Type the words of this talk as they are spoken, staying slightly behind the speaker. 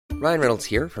Ryan Reynolds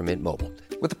here from Mint Mobile.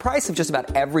 With the price of just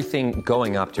about everything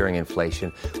going up during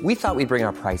inflation, we thought we'd bring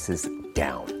our prices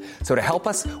down. So to help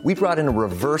us, we brought in a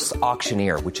reverse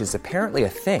auctioneer, which is apparently a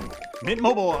thing. Mint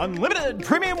Mobile Unlimited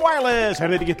Premium Wireless. How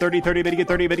to get 30, 30, bit to get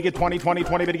 30, bit to get 20, 20,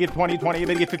 20, bit to get 20, 20,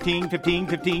 bit to get 15, 15,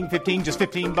 15, 15, just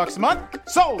 $15 a month?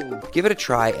 Sold! Give it a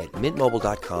try at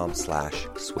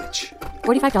mintmobile.com/switch.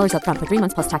 $45 up front for 3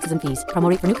 months plus taxes and fees. Promo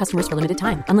rate for new customers for limited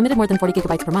time. Unlimited more than 40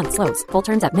 gigabytes per month. Slows full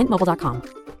terms at mintmobile.com.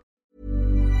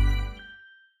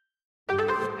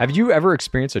 Have you ever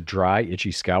experienced a dry,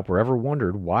 itchy scalp or ever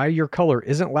wondered why your color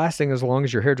isn't lasting as long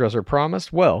as your hairdresser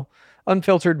promised? Well,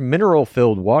 unfiltered,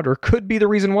 mineral-filled water could be the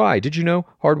reason why. Did you know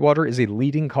hard water is a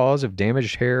leading cause of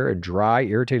damaged hair and dry,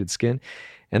 irritated skin?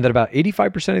 And that about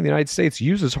 85% of the United States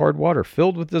uses hard water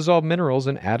filled with dissolved minerals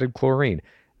and added chlorine.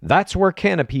 That's where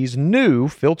Canopy's new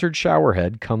filtered shower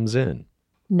head comes in.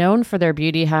 Known for their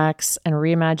beauty hacks and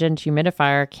reimagined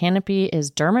humidifier, Canopy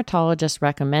is dermatologist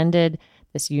recommended.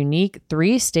 This unique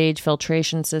 3-stage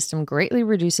filtration system greatly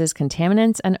reduces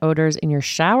contaminants and odors in your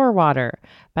shower water.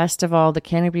 Best of all, the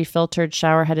Canopy filtered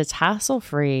shower head is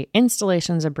hassle-free,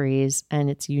 installation's a breeze, and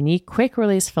its unique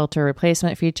quick-release filter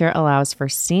replacement feature allows for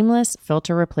seamless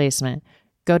filter replacement.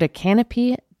 Go to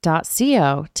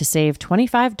canopy.co to save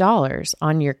 $25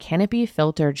 on your Canopy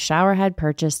filtered shower head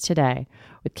purchase today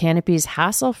with Canopy's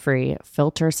hassle-free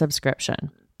filter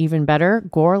subscription. Even better,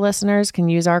 Gore listeners can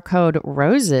use our code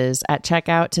ROSES at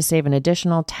checkout to save an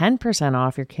additional 10%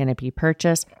 off your Canopy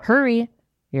purchase. Hurry,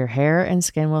 your hair and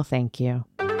skin will thank you.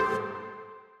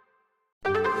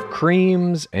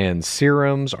 Creams and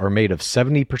serums are made of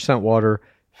 70% water,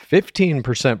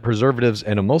 15% preservatives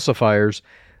and emulsifiers,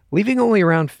 leaving only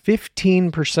around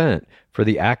 15% for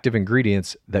the active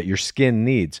ingredients that your skin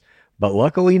needs. But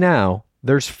luckily now,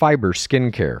 there's fiber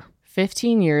skincare.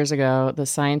 15 years ago, the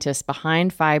scientists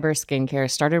behind fiber skincare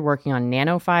started working on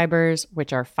nanofibers,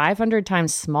 which are 500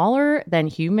 times smaller than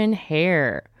human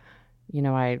hair. You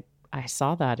know, I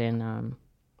saw that in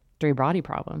Three Body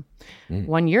Problem.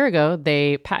 1 year ago,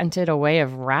 they patented a way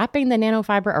of wrapping the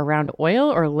nanofiber around oil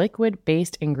or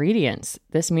liquid-based ingredients.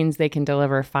 This means they can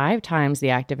deliver 5 times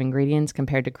the active ingredients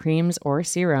compared to creams or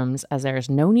serums, as there is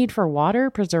no need for water,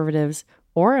 preservatives,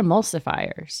 or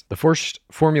emulsifiers. The first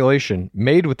formulation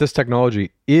made with this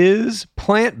technology is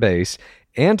plant-based,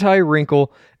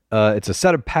 anti-wrinkle. It's a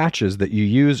set of patches that you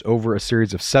use over a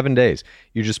series of 7 days.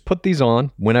 You just put these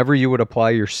on whenever you would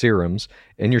apply your serums,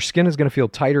 and your skin is going to feel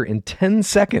tighter in 10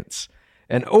 seconds.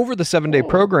 And over the 7-day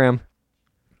program,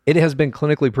 it has been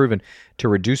clinically proven to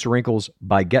reduce wrinkles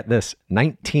by, get this,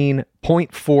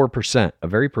 19.4%, a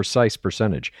very precise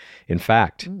percentage. In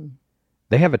fact,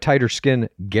 they have a tighter skin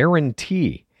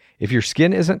guarantee. If your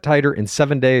skin isn't tighter in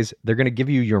 7 days, they're going to give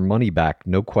you your money back,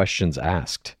 no questions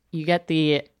asked. You get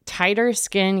the tighter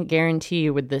skin guarantee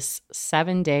with this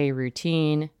 7-day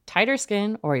routine. Tighter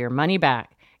skin or your money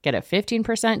back. Get a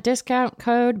 15% discount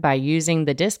code by using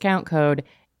the discount code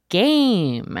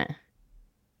GAME.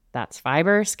 That's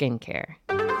Fiber Skincare.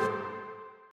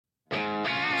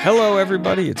 Hello,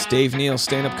 everybody. It's Dave Neal,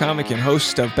 stand-up comic and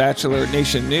host of Bachelor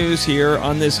Nation News here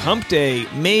on this hump day,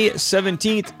 May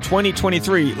 17th,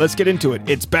 2023. Let's get into it.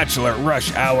 It's Bachelor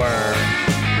Rush Hour.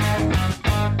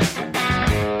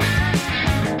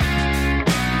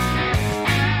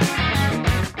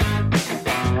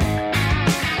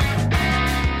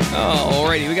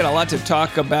 Alrighty, we got a lot to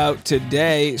talk about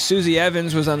today. Susie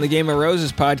Evans was on the Game of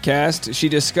Roses podcast. She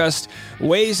discussed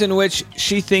ways in which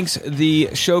she thinks the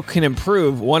show can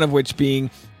improve, one of which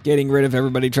being getting rid of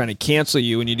everybody trying to cancel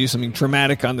you when you do something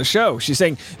dramatic on the show. She's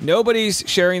saying nobody's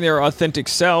sharing their authentic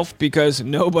self because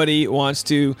nobody wants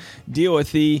to deal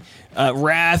with the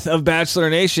wrath of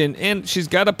Bachelor Nation, and she's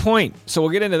got a point. So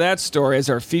we'll get into that story as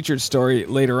our featured story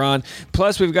later on.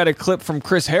 Plus, we've got a clip from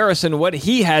Chris Harrison, what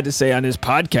he had to say on his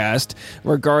podcast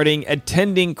regarding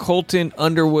attending Colton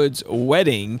Underwood's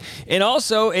wedding, and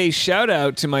also a shout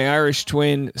out to my Irish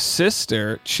twin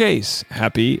sister, Chase.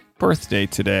 Happy birthday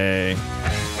today.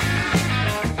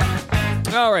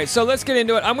 All right, so let's get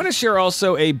into it. I'm going to share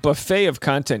also a buffet of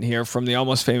content here from the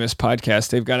Almost Famous podcast.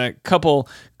 They've got a couple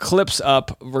clips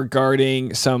up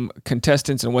regarding some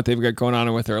contestants and what they've got going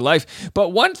on with their life. But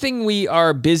one thing we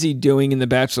are busy doing in the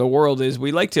Bachelor world is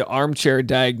we like to armchair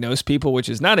diagnose people, which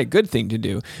is not a good thing to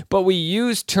do, but we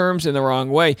use terms in the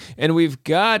wrong way. And we've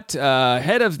got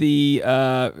head of the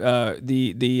head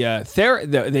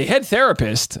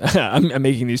therapist, I'm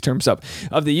making these terms up,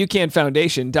 of the UCAN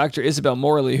Foundation, Dr. Isabel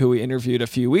Morley, who we interviewed a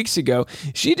few weeks ago.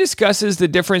 She discusses the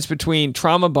difference between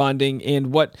trauma bonding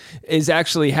and what is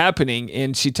actually happening,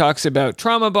 and she She talks about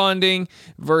trauma bonding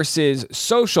versus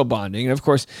social bonding. And of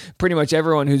course, pretty much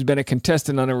everyone who's been a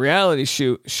contestant on a reality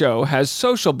show has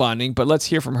social bonding, but let's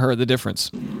hear from her the difference.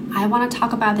 I want to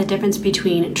talk about the difference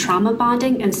between trauma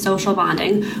bonding and social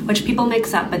bonding, which people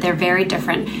mix up, but they're very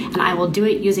different, and I will do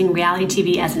it using reality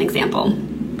TV as an example.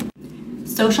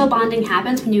 Social bonding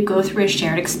happens when you go through a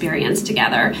shared experience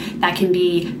together. That can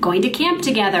be going to camp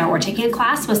together or taking a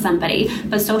class with somebody,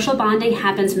 but social bonding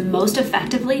happens most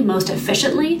effectively, most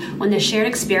efficiently when the shared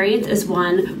experience is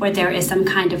one where there is some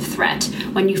kind of threat.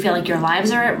 When you feel like your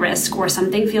lives are at risk or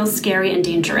something feels scary and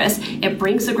dangerous, it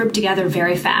brings the group together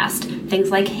very fast.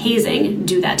 Things like hazing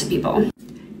do that to people.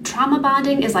 Trauma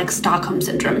bonding is like Stockholm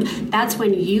Syndrome. That's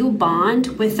when you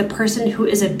bond with the person who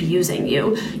is abusing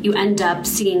you. You end up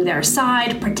seeing their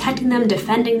side, protecting them,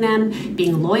 defending them,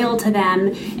 being loyal to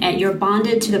them, and you're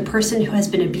bonded to the person who has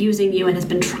been abusing you and has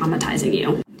been traumatizing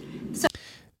you.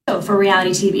 So for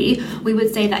reality TV, we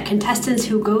would say that contestants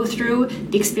who go through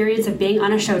the experience of being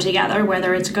on a show together,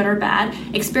 whether it's good or bad,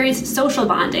 experience social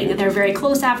bonding. They're very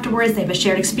close afterwards. They have a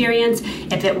shared experience.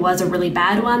 If it was a really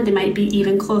bad one, they might be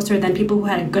even closer than people who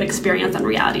had a good experience on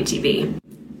reality TV.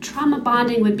 Trauma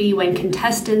bonding would be when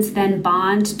contestants then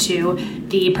bond to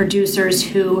the producers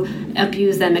who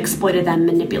abused them, exploited them,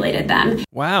 manipulated them.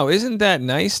 Wow, isn't that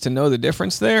nice to know the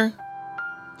difference there?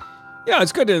 Yeah,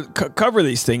 it's good to cover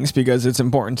these things because it's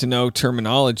important to know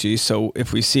terminology. So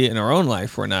if we see it in our own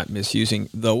life, we're not misusing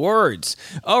the words.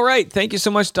 All right. Thank you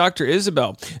so much, Dr.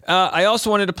 Isabel. I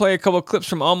also wanted to play a couple of clips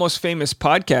from Almost Famous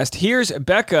podcast. Here's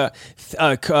Becca,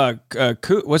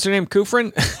 what's her name?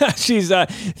 Kufrin? She's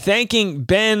thanking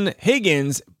Ben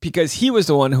Higgins because he was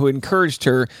the one who encouraged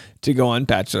her to go on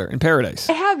Bachelor in Paradise.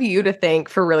 I have you to thank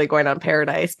for really going on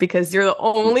Paradise because you're the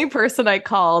only person I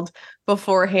called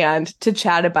beforehand to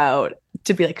chat about,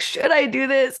 to be like, should I do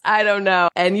this? I don't know.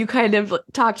 And you kind of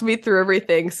talked me through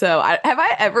everything. So have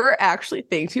I ever actually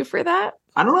thanked you for that?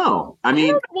 I don't know.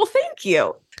 Well, thank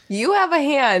you. You have a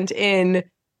hand in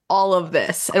all of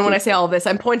this. And when I say all of this,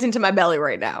 I'm pointing to my belly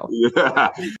right now. Yeah.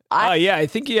 I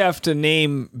think you have to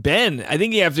name Ben. I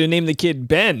think you have to name the kid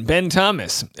Ben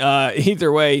Thomas.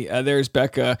 Either way, there's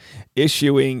Becca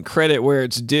issuing credit where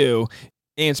it's due.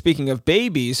 And speaking of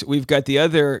babies, we've got the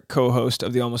other co-host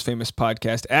of the Almost Famous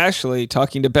podcast, Ashley,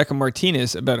 talking to Becca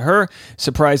Martinez about her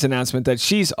surprise announcement that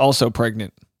she's also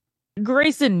pregnant.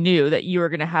 Grayson knew that you were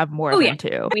going to have more than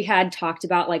two. We had talked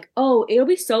about it'll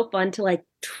be so fun to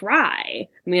try.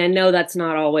 I mean, I know that's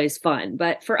not always fun,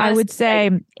 but for us, I would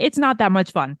say it's not that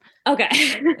much fun. Okay.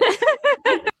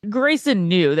 Grayson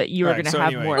knew that you were going to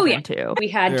have more than two. We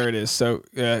had there it is. So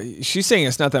she's saying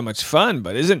it's not that much fun,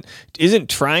 but isn't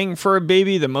trying for a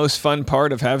baby the most fun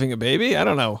part of having a baby? I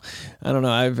don't know.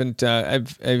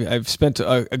 I've spent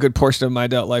a good portion of my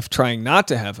adult life trying not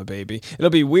to have a baby. It'll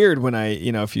be weird when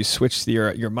if you switch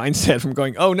your mindset from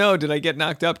going, oh no, did I get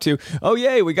knocked up, to, oh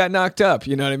yay, we got knocked up.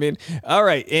 You know what I mean? All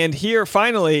right. And here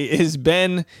finally is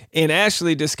Ben and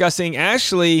Ashley discussing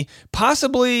Ashley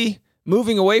possibly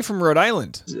moving away from Rhode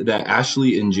Island. That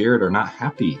Ashley and Jared are not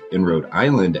happy in Rhode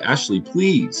Island. Ashley,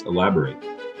 please elaborate.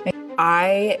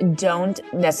 I don't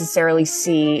necessarily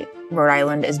see Rhode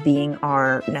Island as being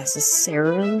our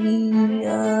necessarily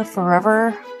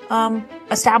forever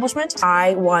establishment.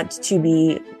 I want to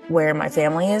be where my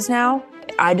family is now.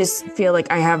 I just feel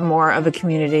like I have more of a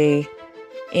community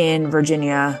in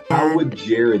Virginia. How would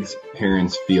Jared's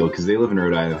parents feel? Because they live in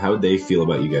Rhode Island. How would they feel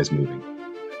about you guys moving?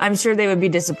 I'm sure they would be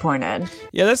disappointed.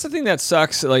 Yeah, that's the thing that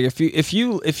sucks. Like if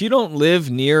you don't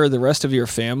live near the rest of your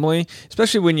family,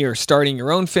 especially when you're starting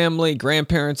your own family,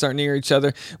 grandparents aren't near each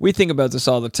other. We think about this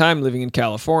all the time. Living in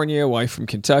California, wife from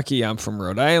Kentucky, I'm from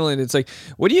Rhode Island. It's like,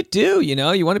 what do? You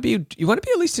know, you want to be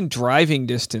at least in driving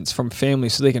distance from family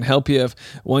so they can help you if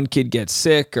one kid gets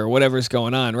sick or whatever's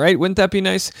going on, right? Wouldn't that be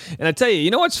nice? And I tell you, you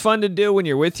know what's fun to do when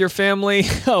you're with your family?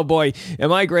 Oh boy,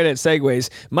 am I great at segues.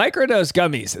 Microdose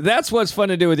gummies. That's what's fun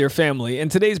to do with your family.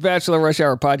 And today's Bachelor Rush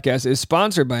Hour podcast is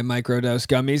sponsored by Microdose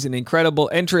Gummies, an incredible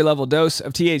entry-level dose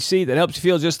of THC that helps you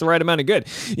feel just the right amount of good.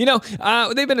 You know,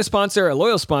 they've been a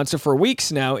loyal sponsor for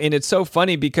weeks now, and it's so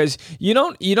funny because you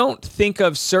don't think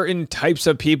of certain types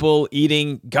of people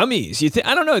eating gummies.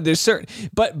 I don't know, there's certain,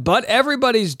 but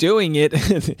everybody's doing it.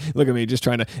 Look at me just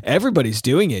trying to, everybody's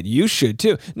doing it. You should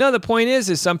too. No, the point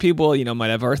is some people, might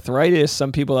have arthritis,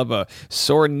 some people have a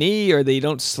sore knee, or they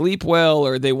don't sleep well,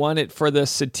 or they want it for the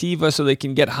sativa so they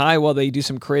can get high while they do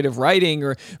some creative writing.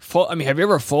 Or, have you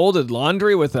ever folded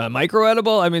laundry with a micro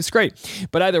edible? I mean, it's great.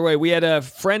 But either way, we had a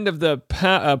friend of the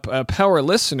Power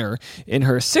listener in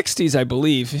her 60s, I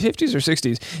believe, 50s or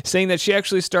 60s, saying that she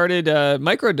actually started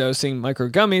microdosing micro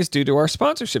gummies due to our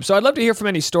sponsorship. So I'd love to hear from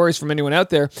any stories from anyone out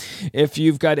there if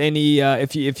you've got any,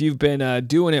 if you've been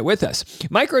doing it with us.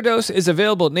 Microdose is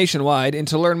available nationwide, and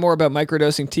to learn more about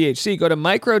microdosing THC, go to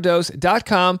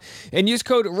microdose.com and use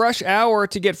code RUSHHOUR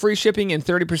to get free shipping and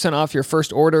 30% off your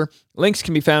first order. Links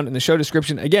can be found in the show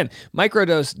description. Again,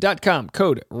 microdose.com,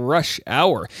 code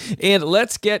RUSHHOUR. And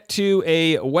let's get to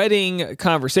a wedding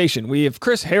conversation. We have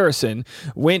Chris Harrison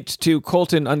went to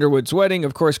Colton Underwood's wedding.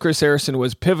 Of course, Chris Harrison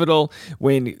was pivotal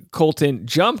when Colton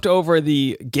jumped over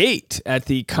the gate at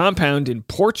the compound in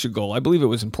Portugal. I believe it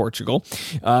was in Portugal,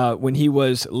 when he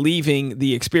was leaving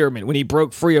the experiment, when he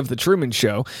broke free of the Truman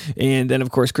Show. And then,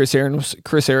 of course, Chris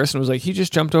Harrison was like, he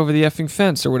just jumped over the effing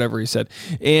fence or whatever he said.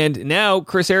 And now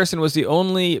Chris Harrison was the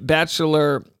only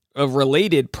Bachelor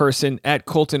related person at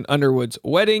Colton Underwood's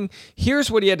wedding.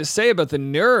 Here's what he had to say about the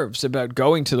nerves about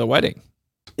going to the wedding.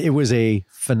 It was a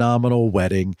phenomenal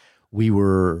wedding. We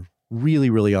were really,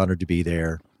 really honored to be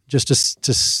there just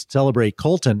to celebrate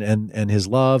Colton and his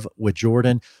love with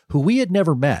Jordan, who we had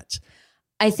never met.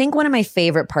 I think one of my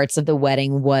favorite parts of the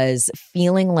wedding was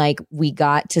feeling like we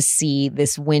got to see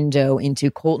this window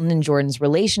into Colton and Jordan's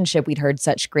relationship. We'd heard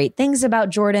such great things about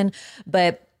Jordan,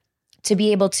 but to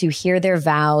be able to hear their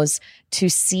vows, to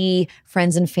see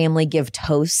friends and family give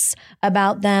toasts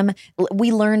about them,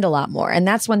 we learned a lot more. And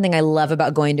that's one thing I love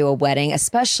about going to a wedding,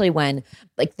 especially when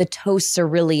like the toasts are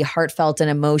really heartfelt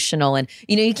and emotional. And,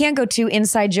 you can't go too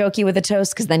inside jokey with a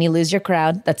toast because then you lose your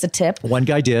crowd. That's a tip. One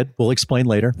guy did. We'll explain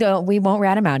later. No, we won't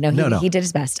rat him out. No, he did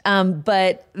his best.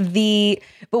 But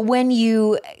when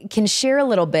you can share a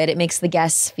little bit, it makes the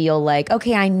guests feel like,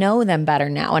 okay, I know them better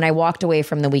now. And I walked away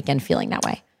from the weekend feeling that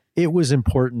way. It was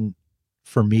important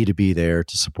for me to be there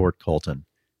to support Colton.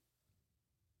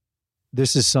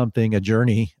 This is a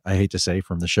journey, I hate to say,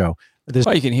 from the show.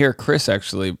 Well, you can hear Chris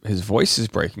actually, his voice is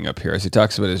breaking up here as he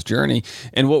talks about his journey.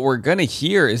 And what we're going to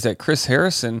hear is that Chris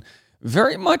Harrison,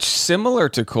 very much similar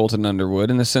to Colton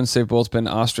Underwood in the sense they've both been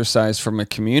ostracized from a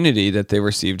community that they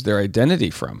received their identity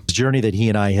from. The journey that he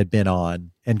and I had been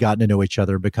on and gotten to know each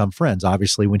other and become friends,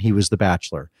 obviously, when he was the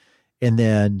Bachelor. And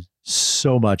then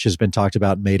so much has been talked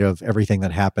about and made of everything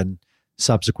that happened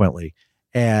subsequently.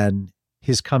 And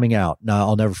his coming out. Now,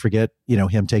 I'll never forget,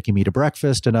 him taking me to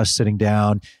breakfast and us sitting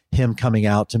down, him coming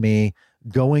out to me,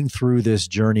 going through this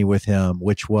journey with him,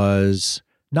 which was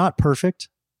not perfect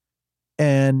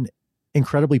and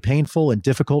incredibly painful and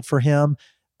difficult for him,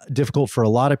 difficult for a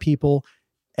lot of people.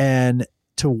 And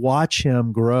to watch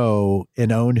him grow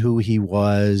and own who he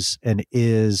was and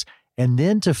is, and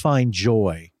then to find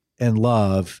joy and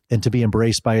love and to be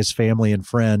embraced by his family and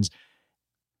friends.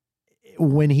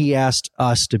 When he asked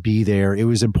us to be there, it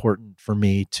was important for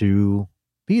me to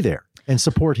be there and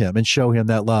support him and show him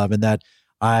that love, and that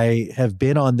I have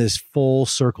been on this full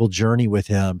circle journey with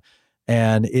him.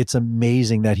 And it's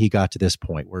amazing that he got to this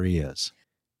point where he is.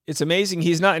 It's amazing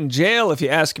he's not in jail, if you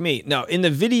ask me. Now, in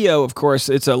the video, of course,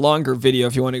 it's a longer video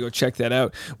if you want to go check that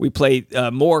out. We played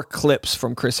more clips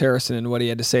from Chris Harrison and what he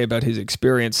had to say about his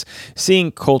experience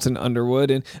seeing Colton Underwood.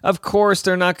 And, of course,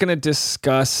 they're not going to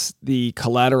discuss the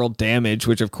collateral damage,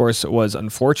 which, of course, was,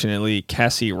 unfortunately,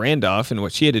 Cassie Randolph and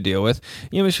what she had to deal with.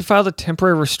 She filed a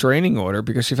temporary restraining order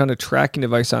because she found a tracking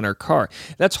device on her car.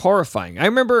 That's horrifying. I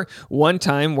remember one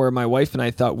time where my wife and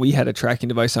I thought we had a tracking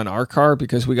device on our car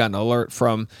because we got an alert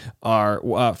from our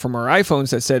iPhones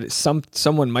that said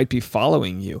someone might be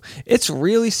following you. It's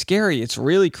really scary. It's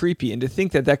really creepy. And to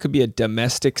think that could be a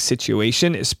domestic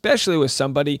situation, especially with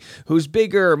somebody who's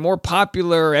bigger, more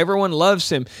popular, everyone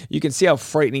loves him, you can see how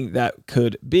frightening that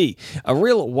could be. A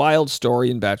real wild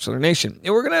story in Bachelor Nation.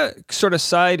 And we're going to sort of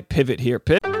side pivot here.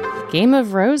 Game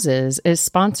of Roses is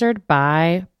sponsored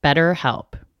by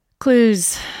BetterHelp.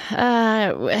 Clues.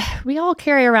 We all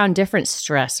carry around different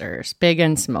stressors, big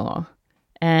and small.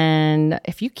 And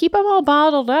if you keep them all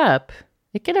bottled up,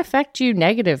 it can affect you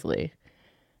negatively.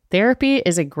 Therapy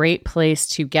is a great place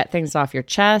to get things off your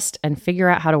chest and figure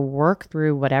out how to work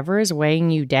through whatever is weighing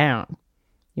you down.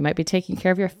 You might be taking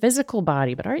care of your physical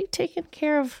body, but are you taking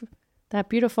care of that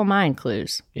beautiful mind,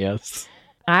 Clues? Yes.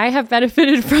 I have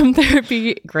benefited from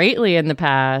therapy greatly in the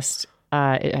past.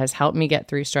 It has helped me get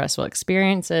through stressful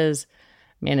experiences,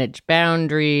 manage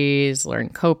boundaries, learn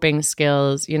coping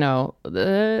skills.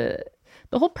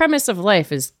 The whole premise of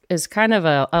life is kind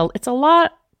of it's a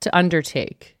lot to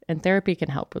undertake, and therapy can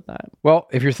help with that. Well,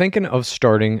 if you're thinking of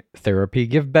starting therapy,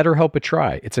 give BetterHelp a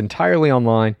try. It's entirely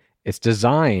online It's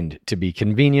designed to be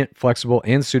convenient, flexible,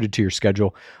 and suited to your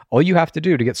schedule. All you have to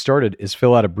do to get started is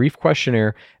fill out a brief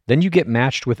questionnaire. Then you get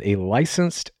matched with a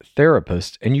licensed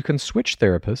therapist, and you can switch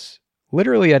therapists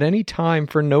literally at any time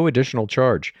for no additional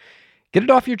charge. Get it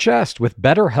off your chest with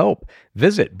BetterHelp.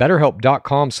 Visit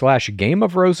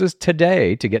betterhelp.com/gameofroses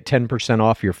today to get 10%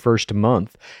 off your first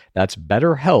month. That's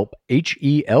BetterHelp,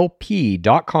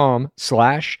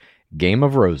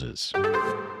 HELP.com/gameofroses.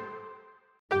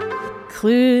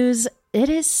 Clues. It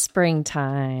is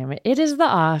springtime. It is the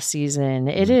off season.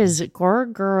 It is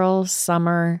girl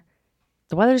summer.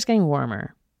 The weather's getting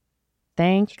warmer.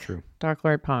 Thank Dark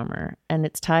Lord Palmer. And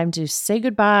it's time to say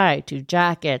goodbye to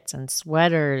jackets and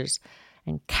sweaters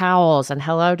and cowls and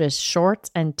hello to shorts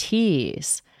and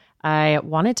tees. I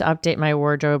wanted to update my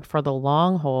wardrobe for the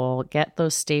long haul, get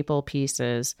those staple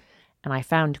pieces, and I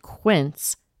found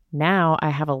Quince. Now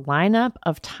I have a lineup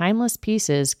of timeless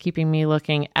pieces keeping me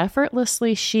looking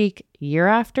effortlessly chic year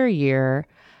after year.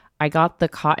 I got the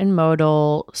cotton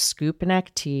modal scoop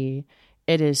neck tee.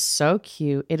 It is so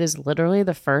cute. It is literally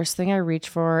the first thing I reach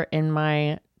for in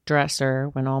my dresser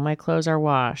when all my clothes are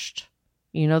washed.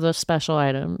 You know those special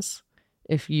items.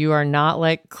 If you are not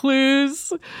like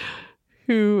Clues,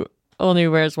 who only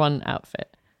wears one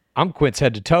outfit. I'm Quince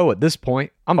head to toe at this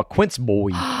point. I'm a Quince boy.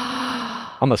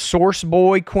 I'm a Source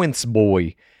boy, Quince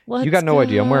boy. You got no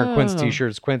idea. I'm wearing Quince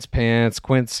t-shirts, Quince pants,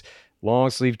 Quince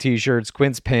long sleeve t-shirts,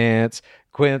 Quince pants,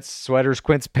 Quince sweaters,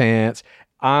 Quince pants.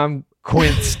 I'm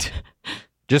Quinced.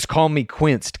 Just call me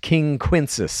Quinced. King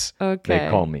Quinces. Okay. They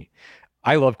call me.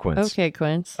 I love Quince. Okay,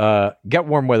 Quince. Get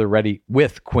warm weather ready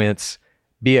with Quince.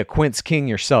 Be a Quince king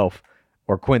yourself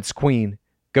or Quince queen.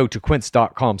 Go to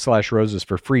quince.com/roses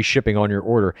for free shipping on your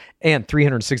order and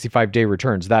 365-day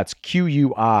returns. That's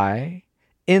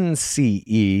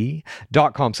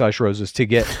QUINCE.com/roses to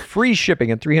get free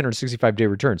shipping and 365-day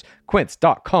returns.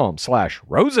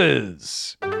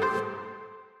 Quince.com/roses.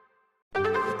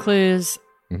 Clues.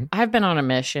 I've been on a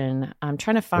mission. I'm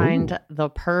trying to find the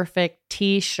perfect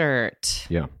t-shirt.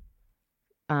 Yeah.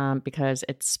 Because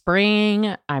it's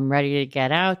spring. I'm ready to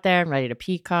get out there. I'm ready to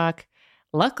peacock.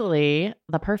 Luckily,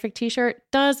 the perfect t-shirt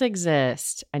does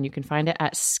exist, and you can find it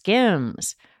at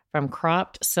Skims. From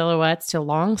cropped silhouettes to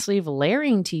long sleeve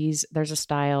layering tees, there's a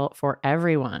style for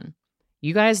everyone.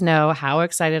 You guys know how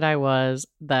excited I was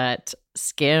that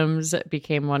Skims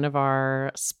became one of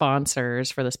our sponsors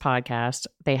for this podcast.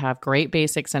 They have great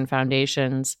basics and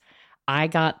foundations. I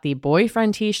got the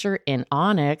boyfriend t-shirt in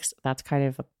onyx. That's kind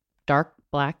of a dark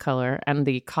black color, and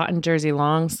the cotton jersey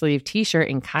long sleeve t-shirt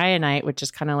in kyanite, which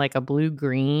is kind of like a blue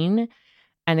green,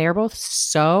 and they're both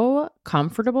so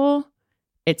comfortable.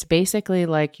 It's basically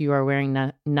like you are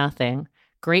wearing nothing.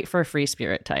 Great for free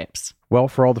spirit types. Well,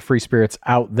 for all the free spirits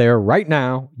out there right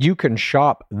now, you can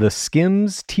shop the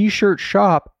Skims t-shirt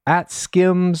shop at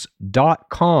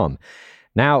skims.com.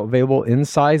 Now available in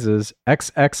sizes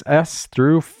XXS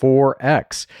through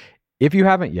 4X. If you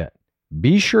haven't yet,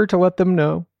 be sure to let them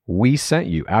know we sent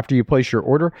you. After you place your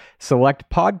order, select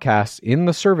podcasts in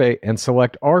the survey and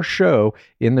select our show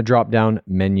in the drop-down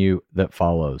menu that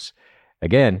follows.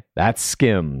 Again, that's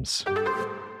Skims.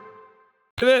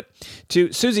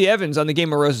 To Susie Evans on the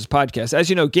Game of Roses podcast. As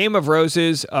you know, Game of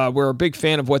Roses, we're a big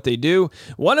fan of what they do.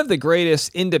 One of the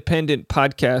greatest independent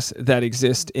podcasts that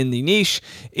exist in the niche,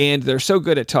 and they're so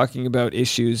good at talking about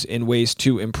issues and ways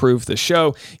to improve the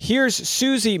show. Here's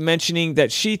Susie mentioning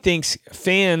that she thinks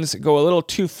fans go a little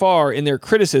too far in their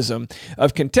criticism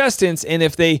of contestants, and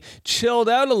if they chilled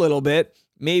out a little bit,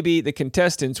 maybe the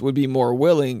contestants would be more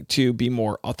willing to be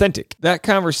more authentic. That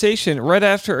conversation right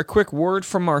after a quick word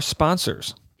from our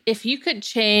sponsors. If you could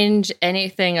change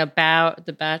anything about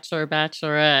The Bachelor,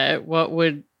 Bachelorette, what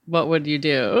would you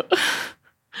do?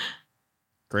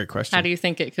 Great question. How do you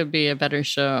think it could be a better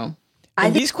show?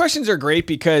 These questions are great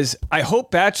because I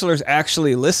hope Bachelor's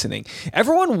actually listening.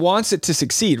 Everyone wants it to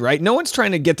succeed, right? No one's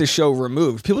trying to get the show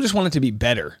removed. People just want it to be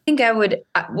better. I think I would,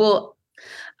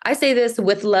 I say this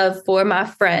with love for my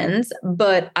friends,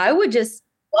 but I would just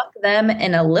block them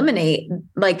and eliminate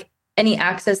like any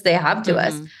access they have to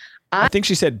us. I think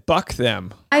she said buck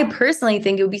them. I personally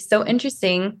think it would be so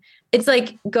interesting. It's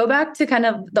like go back to kind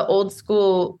of the old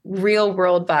school real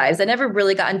world vibes. I never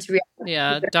really got into reality.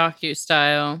 Yeah, docu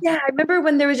style. Yeah, I remember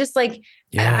when there was just like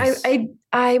Yes.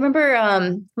 I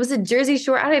remember was it Jersey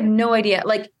Shore? I have no idea.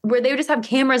 Like where they would just have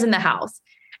cameras in the house.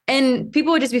 And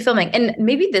people would just be filming. And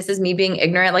maybe this is me being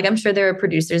ignorant. Like, I'm sure there were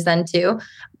producers then too.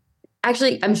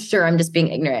 Actually, I'm sure I'm just being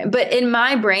ignorant. But in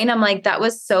my brain, I'm like, that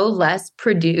was so less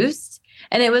produced.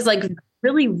 And it was like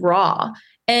really raw.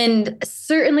 And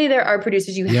certainly there are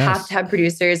producers. You have to have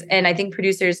producers. And I think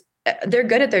producers, they're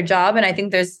good at their job. And I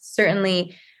think there's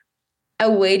certainly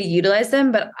a way to utilize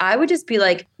them, but I would just be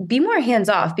like, be more hands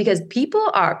off because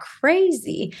people are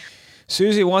crazy.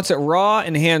 Susie wants it raw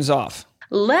and hands off.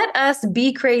 Let us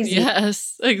be crazy.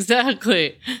 Yes,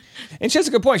 exactly. And she has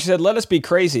a good point. She said, let us be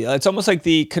crazy. It's almost like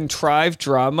the contrived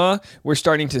drama we're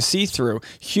starting to see through.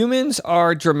 Humans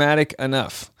are dramatic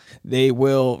enough. They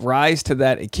will rise to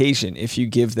that occasion if you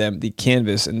give them the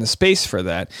canvas and the space for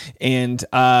that. And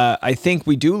I think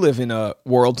we do live in a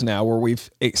world now where we've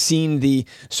seen the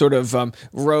sort of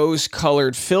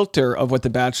rose-colored filter of what The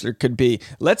Bachelor could be.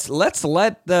 Let's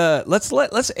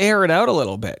air it out a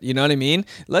little bit. You know what I mean?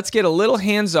 Let's get a little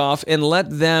hands off and let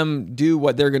them do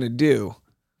what they're going to do.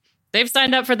 They've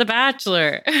signed up for The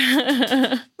Bachelor.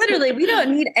 Literally, we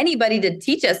don't need anybody to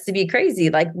teach us to be crazy.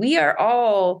 Like, we are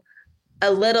all a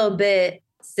little bit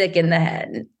sick in the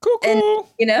head. Cool. And,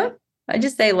 I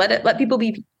just say, let people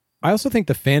be. I also think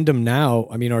the fandom now,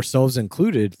 I mean, ourselves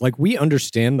included, like we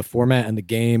understand the format and the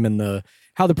game and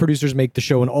how the producers make the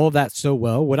show and all of that so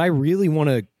well. What I really want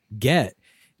to get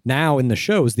now in the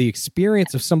show is the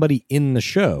experience of somebody in the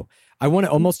show. I want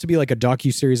it almost to be like a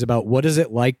docuseries about what is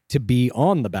it like to be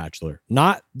on The Bachelor,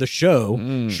 not the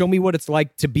show. Show me what it's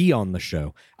like to be on the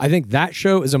show. I think that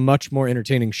show is a much more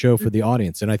entertaining show for the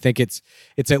audience. And I think it's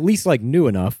at least like new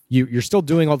enough. You're still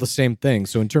doing all the same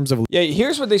things. So in terms of... Yeah,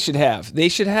 here's what they should have. They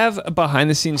should have a behind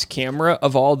the scenes camera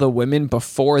of all the women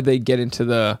before they get into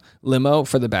the limo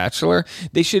for The Bachelor.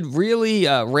 They should really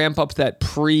ramp up that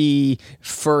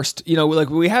first, like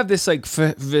we have this like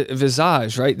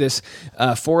visage, right? This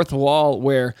fourth wall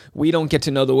where we don't get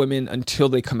to know the women until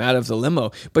they come out of the limo,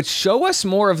 but show us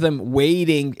more of them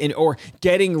waiting or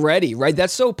getting ready, right?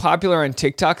 That's so popular on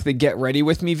TikTok, the get ready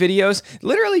with me videos.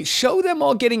 Literally show them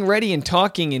all getting ready and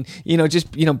talking and,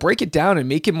 just break it down and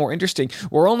make it more interesting.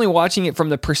 We're only watching it from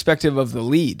the perspective of the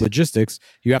lead. Logistics,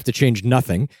 you have to change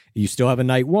nothing. You still have a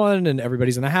night one and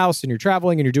everybody's in the house and you're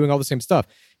traveling and you're doing all the same stuff.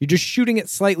 You're just shooting it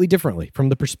slightly differently from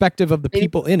the perspective of the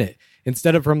people in it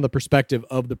instead of from the perspective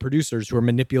of the producers who are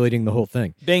manipulating the whole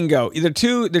thing. Bingo.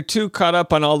 They're too caught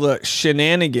up on all the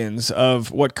shenanigans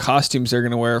of what costumes they're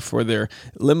going to wear for their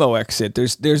limo exit.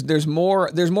 There's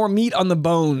more meat on the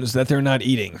bones that they're not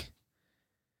eating.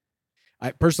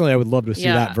 I would love to see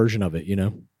that version of it,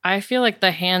 I feel like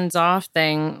the hands-off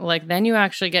thing, like then you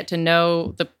actually get to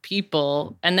know the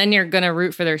people and then you're going to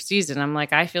root for their season. I'm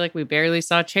like, I feel like we barely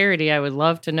saw Charity. I would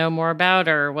love to know more about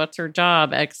her. What's her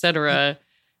job, etc.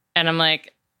 And I'm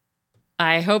like,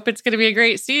 I hope it's going to be a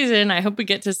great season. I hope we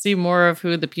get to see more of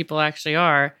who the people actually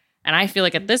are. And I feel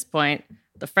like at this point,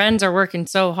 the friends are working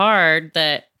so hard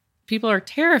that people are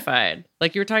terrified.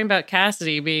 Like you were talking about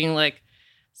Cassidy being like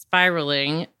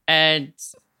spiraling, and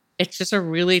it's just a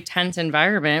really tense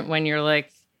environment when you're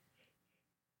like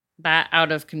that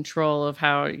out of control of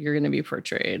how you're going to be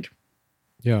portrayed.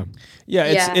 Yeah.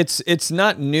 It's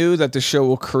not new that the show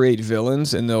will create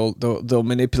villains and they'll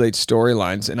manipulate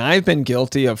storylines. And I've been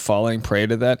guilty of falling prey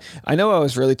to that. I know I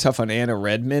was really tough on Anna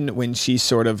Redmond when she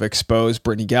sort of exposed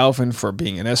Brittany Galvin for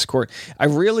being an escort. I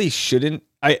really shouldn't.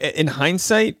 In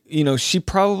hindsight, she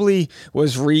probably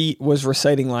was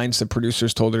reciting lines the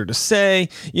producers told her to say.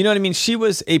 You know what I mean? She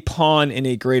was a pawn in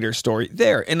a greater story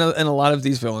there, and a lot of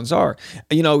these villains are.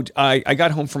 I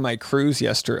got home from my cruise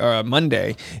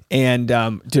Monday, and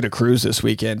did a cruise this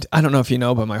weekend. I don't know if you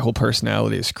know, but my whole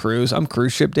personality is cruise. I'm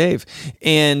Cruise Ship Dave,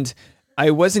 and I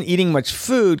wasn't eating much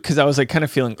food because I was like kind of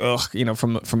feeling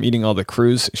from eating all the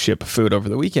cruise ship food over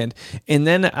the weekend. And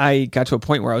then I got to a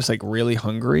point where I was like really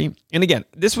hungry. And again,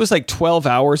 this was like 12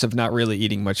 hours of not really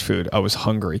eating much food. I was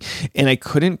hungry and I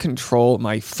couldn't control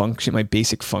my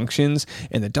basic functions.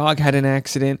 And the dog had an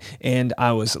accident. And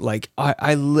I was like,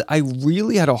 I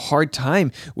really had a hard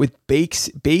time with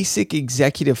basic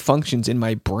executive functions in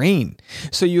my brain.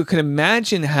 So you can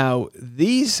imagine how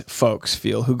these folks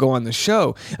feel who go on the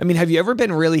show. I mean, have you ever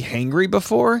been really hangry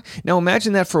before? Now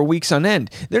imagine that for weeks on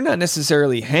end. They're not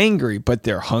necessarily hangry, but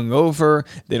they're hungover.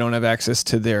 They don't have access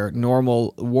to their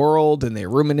normal world and they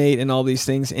ruminate and all these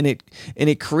things. And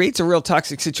it creates a real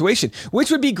toxic situation,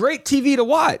 which would be great TV to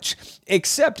watch.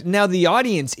 Except now the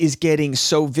audience is getting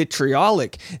so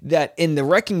vitriolic that in the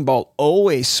wrecking ball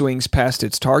always swings past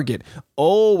its target.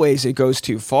 Always it goes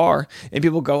too far. And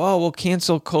people go, oh, well,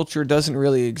 cancel culture doesn't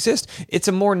really exist. It's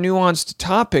a more nuanced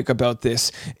topic about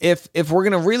this. If we're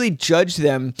going to really judge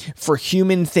them for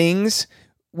human things,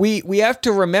 we have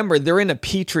to remember they're in a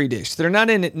petri dish. They're not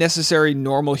in necessary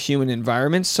normal human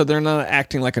environments, so they're not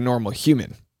acting like a normal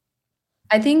human.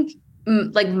 I think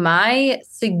like my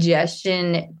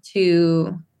suggestion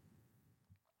to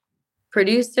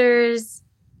producers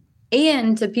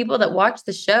and to people that watch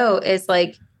the show is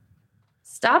like,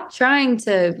 stop trying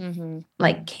to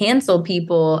like cancel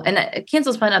people. And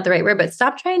cancel is probably not the right word, but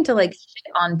stop trying to like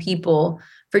shit on people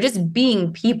for just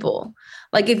being people.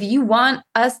 Like if you want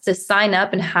us to sign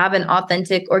up and have an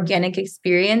authentic, organic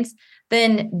experience,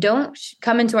 then don't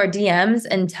come into our DMs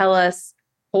and tell us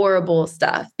horrible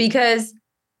stuff, because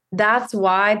that's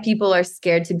why people are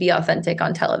scared to be authentic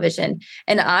on television.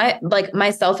 And I, like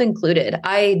myself included,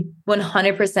 I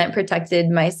 100% protected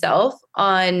myself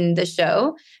on the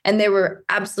show. And there were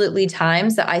absolutely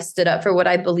times that I stood up for what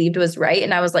I believed was right.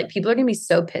 And I was like, people are going to be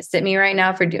so pissed at me right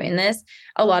now for doing this.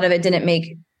 A lot of it didn't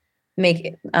make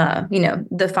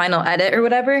the final edit or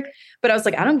whatever. But I was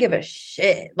like, I don't give a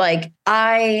shit. Like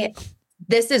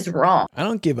this is wrong. I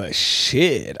don't give a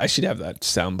shit. I should have that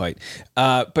soundbite.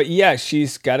 But yeah,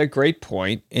 she's got a great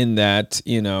point in that,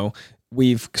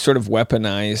 we've sort of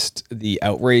weaponized the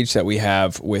outrage that we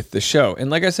have with the show. And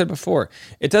like I said before,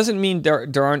 it doesn't mean there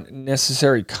aren't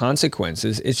necessary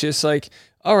consequences. It's just like,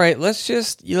 all right, let's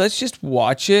just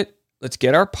watch it. Let's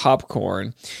get our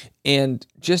popcorn and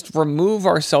just remove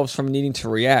ourselves from needing to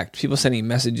react. People sending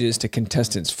messages to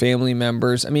contestants' family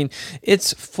members. I mean,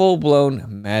 it's full-blown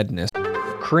madness.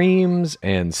 Creams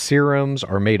and serums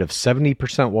are made of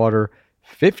 70% water,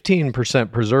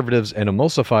 15% preservatives and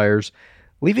emulsifiers,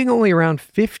 leaving only around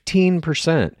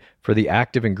 15% for the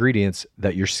active ingredients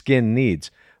that your skin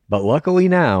needs. But luckily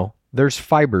now, there's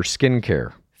Fiber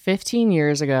Skincare. 15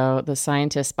 years ago, the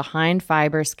scientists behind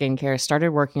Fiber Skincare started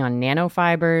working on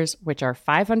nanofibers, which are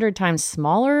 500 times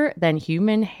smaller than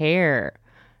human hair.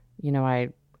 I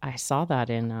saw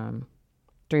that in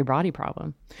Three Body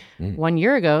Problem. 1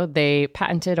 year ago, they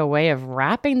patented a way of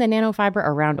wrapping the nanofiber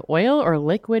around oil or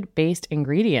liquid-based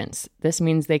ingredients. This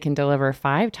means they can deliver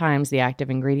 5 times the active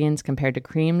ingredients compared to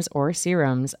creams or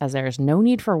serums, as there is no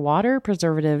need for water,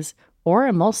 preservatives, or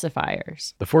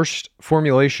emulsifiers. The first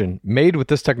formulation made with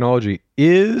this technology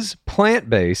is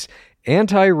plant-based,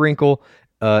 anti-wrinkle.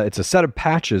 It's a set of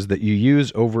patches that you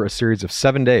use over a series of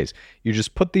 7 days. You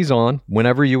just put these on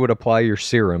whenever you would apply your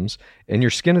serums, and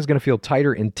your skin is going to feel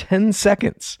tighter in 10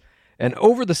 seconds. And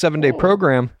over the 7-day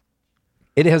program,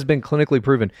 it has been clinically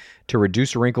proven to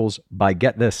reduce wrinkles by,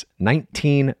 get this,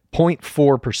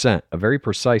 19.4%, a very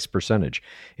precise percentage.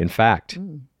 In fact,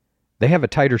 they have a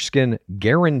tighter skin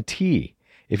guarantee.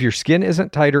 If your skin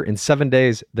isn't tighter in 7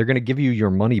 days, they're going to give you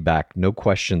your money back, no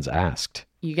questions asked.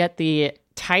 You get the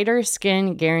tighter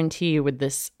skin guarantee with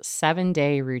this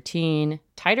 7-day routine.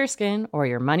 Tighter skin or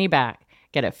your money back.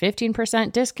 Get a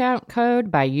 15% discount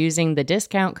code by using the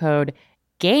discount code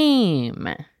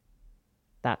GAME.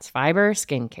 That's Fiber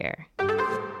Skincare.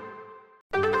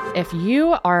 If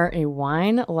you are a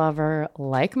wine lover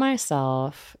like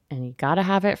myself and you gotta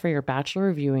have it for your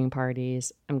bachelor viewing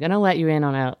parties, I'm gonna let you in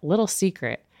on a little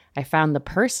secret. I found the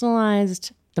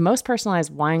most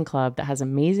personalized wine club that has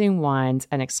amazing wines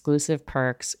and exclusive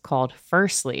perks called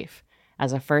First Leaf.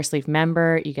 As a First Leaf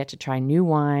member, you get to try new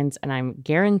wines, and I'm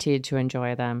guaranteed to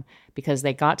enjoy them because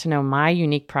they got to know my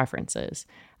unique preferences.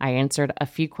 I answered a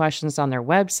few questions on their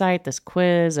website, this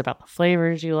quiz about the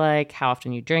flavors you like, how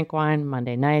often you drink wine,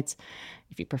 Monday nights,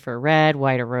 if you prefer red,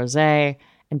 white, or rosé.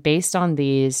 And based on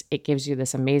these, it gives you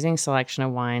this amazing selection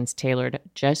of wines tailored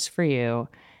just for you.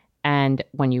 And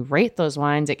when you rate those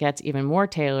wines, it gets even more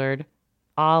tailored,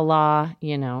 a la,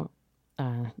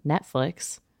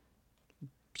 Netflix.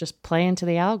 Just play into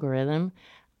the algorithm.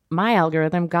 My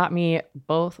algorithm got me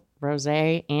both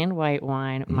rosé and white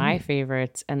wine, my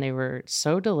favorites, and they were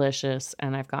so delicious,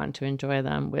 and I've gotten to enjoy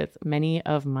them with many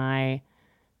of my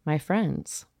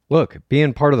friends. Look,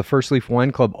 being part of the First Leaf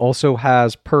Wine Club also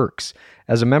has perks.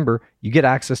 As a member, you get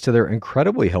access to their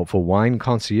incredibly helpful wine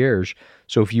concierge.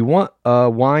 So if you want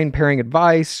wine pairing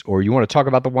advice or you want to talk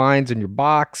about the wines in your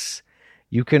box,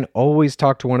 you can always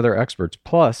talk to one of their experts.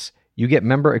 Plus, you get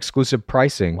member exclusive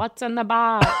pricing. What's in the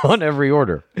box? On every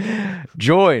order.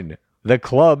 Join the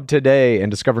club today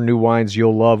and discover new wines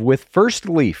you'll love with First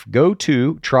Leaf. Go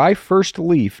to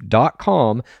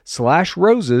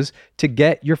tryfirstleaf.com/roses to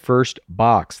get your first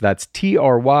box. That's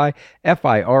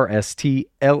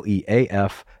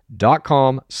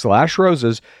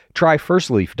tryfirstleaf.com/roses.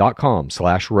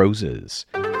 Tryfirstleaf.com/roses.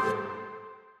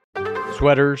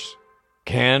 Sweaters,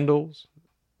 candles,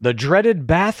 the dreaded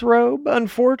bathrobe.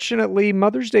 Unfortunately,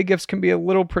 Mother's Day gifts can be a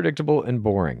little predictable and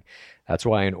boring. That's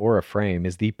why an Aura frame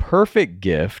is the perfect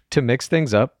gift to mix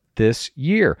things up this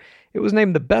year. It was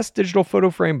named the best digital photo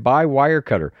frame by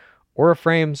Wirecutter. Aura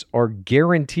frames are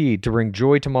guaranteed to bring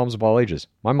joy to moms of all ages.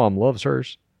 My mom loves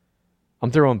hers.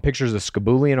 I'm throwing pictures of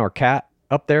Skaboolian, our cat,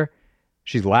 up there.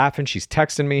 She's laughing. She's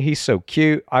texting me. He's so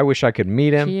cute. I wish I could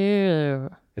meet him.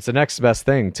 Cute. It's the next best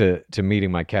thing to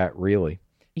meeting my cat, really.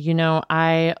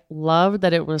 I love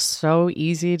that it was so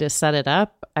easy to set it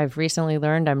up. I've recently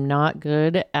learned I'm not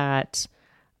good at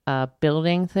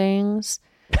building things,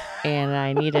 and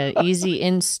I need an easy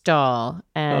install.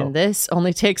 And this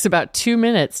only takes about 2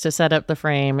 minutes to set up the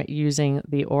frame using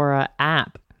the Aura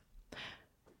app.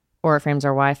 Aura frames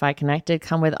are Wi-Fi connected,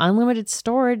 come with unlimited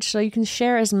storage, so you can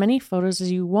share as many photos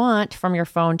as you want from your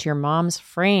phone to your mom's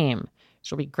frame.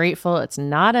 She'll be grateful it's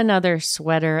not another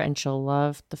sweater, and she'll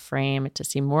love the frame to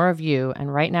see more of you.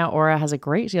 And right now, Aura has a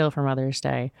great deal for Mother's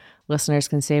Day. Listeners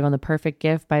can save on the perfect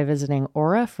gift by visiting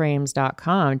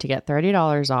auraframes.com to get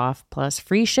 $30 off plus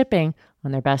free shipping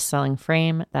on their best-selling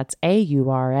frame. That's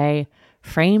AURA,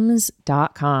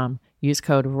 frames.com. Use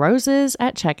code ROSES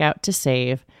at checkout to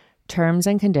save. Terms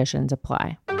and conditions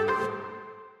apply.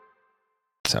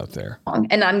 It's out there.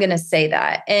 And I'm going to say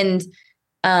that. And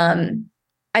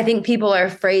I think people are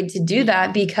afraid to do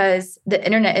that because the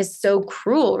internet is so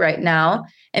cruel right now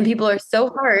and people are so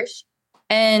harsh.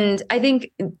 And I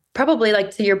think probably,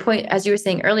 like, to your point, as you were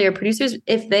saying earlier, producers,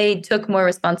 if they took more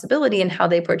responsibility in how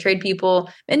they portrayed people,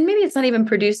 and maybe it's not even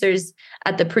producers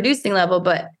at the producing level,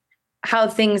 but how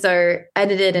things are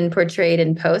edited and portrayed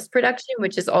in post-production,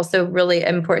 which is also really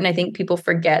important. I think people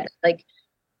forget, like,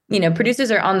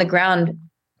 producers are on the ground,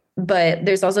 but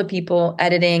there's also people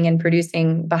editing and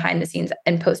producing behind the scenes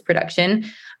and post-production.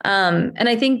 And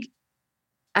I think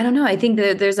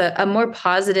that there's a more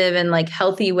positive and like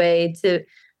healthy way to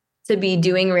be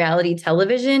doing reality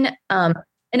television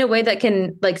in a way that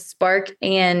can like spark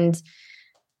and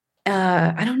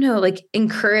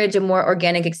encourage a more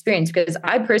organic experience. Because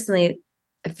I personally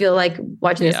feel like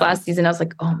watching this last season, I was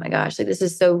like, oh my gosh, like this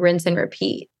is so rinse and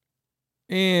repeat.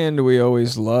 And we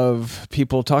always love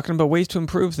people talking about ways to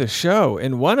improve the show.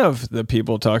 And one of the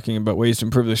people talking about ways to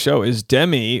improve the show is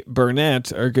Demi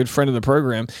Burnett, our good friend of the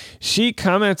program. She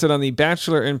commented on the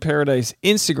Bachelor in Paradise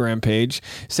Instagram page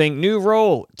saying, new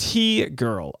role, tea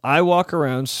girl. I walk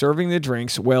around serving the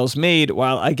drinks Wells made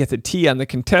while I get the tea on the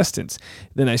contestants.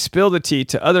 Then I spill the tea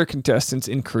to other contestants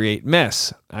and create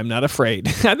mess. I'm not afraid.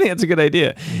 I think that's a good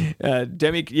idea.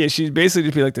 Demi, she'd basically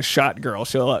just be like the shot girl.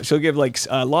 She'll give like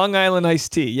Long Island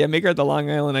iced tea. Yeah, make her the Long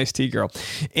Island iced tea girl.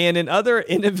 And in other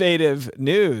innovative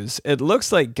news, it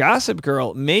looks like Gossip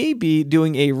Girl may be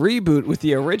doing a reboot with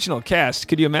the original cast.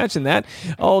 Could you imagine that?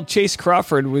 Old Chase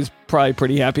Crawford was probably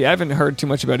pretty happy. I haven't heard too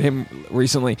much about him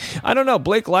recently. I don't know.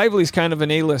 Blake Lively's kind of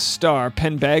an A-list star.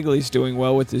 Penn Bagley's doing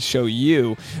well with his show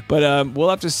You. But we'll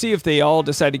have to see if they all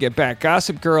decide to get back.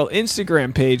 Gossip Girl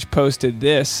Instagram page posted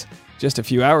this just a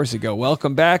few hours ago.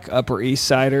 Welcome back, Upper East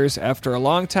Siders. After a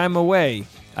long time away,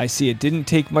 I see it didn't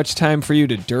take much time for you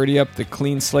to dirty up the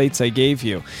clean slates I gave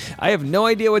you. I have no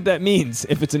idea what that means,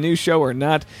 if it's a new show or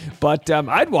not, but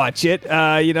I'd watch it.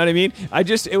 You know what I mean?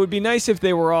 it would be nice if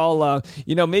they were all,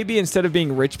 maybe instead of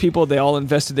being rich people, they all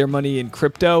invested their money in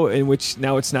crypto, in which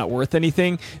now it's not worth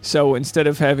anything. So instead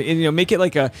of having, make it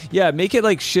like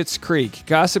Schitt's Creek.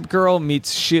 Gossip Girl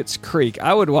meets Schitt's Creek.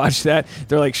 I would watch that.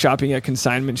 They're like shopping at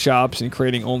consignment shops and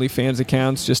creating OnlyFans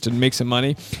accounts just to make some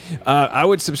money. I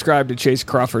would subscribe to Chase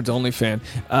Crawford's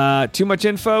OnlyFans. Too much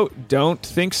info? Don't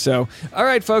think so. All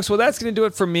right, folks. Well, that's going to do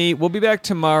it for me. We'll be back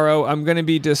tomorrow. I'm going to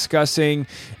be discussing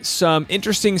some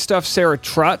interesting stuff Sarah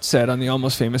Trott said on the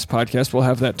Almost Famous podcast. We'll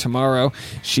have that tomorrow.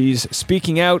 She's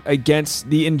speaking out against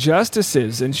the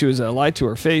injustices, and she was lied to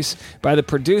her face by the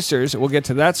producers. We'll get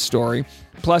to that story.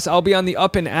 Plus, I'll be on the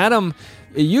Up and Adam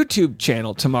YouTube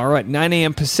channel tomorrow at 9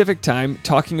 a.m. Pacific time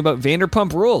talking about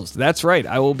Vanderpump Rules. That's right.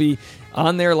 I will be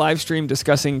on their live stream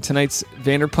discussing tonight's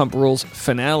Vanderpump Rules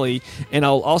finale, and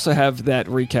I'll also have that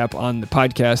recap on the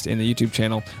podcast and the YouTube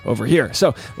channel over here.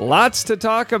 So lots to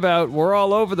talk about. We're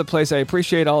all over the place. I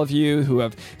appreciate all of you who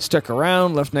have stuck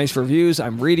around, left nice reviews.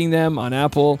 I'm reading them on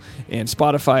Apple and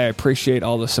Spotify. I appreciate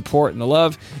all the support and the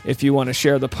love. If you want to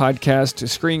share the podcast, to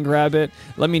screen grab it,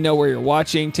 let me know where you're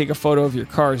watching. Take a photo of your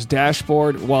car's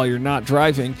dashboard while you're not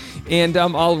driving, and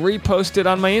I'll repost it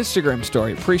on my Instagram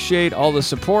story. Appreciate all the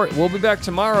support. We'll be back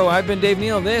tomorrow. I've been Dave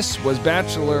Neal. This was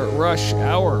Bachelor Rush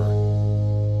Hour.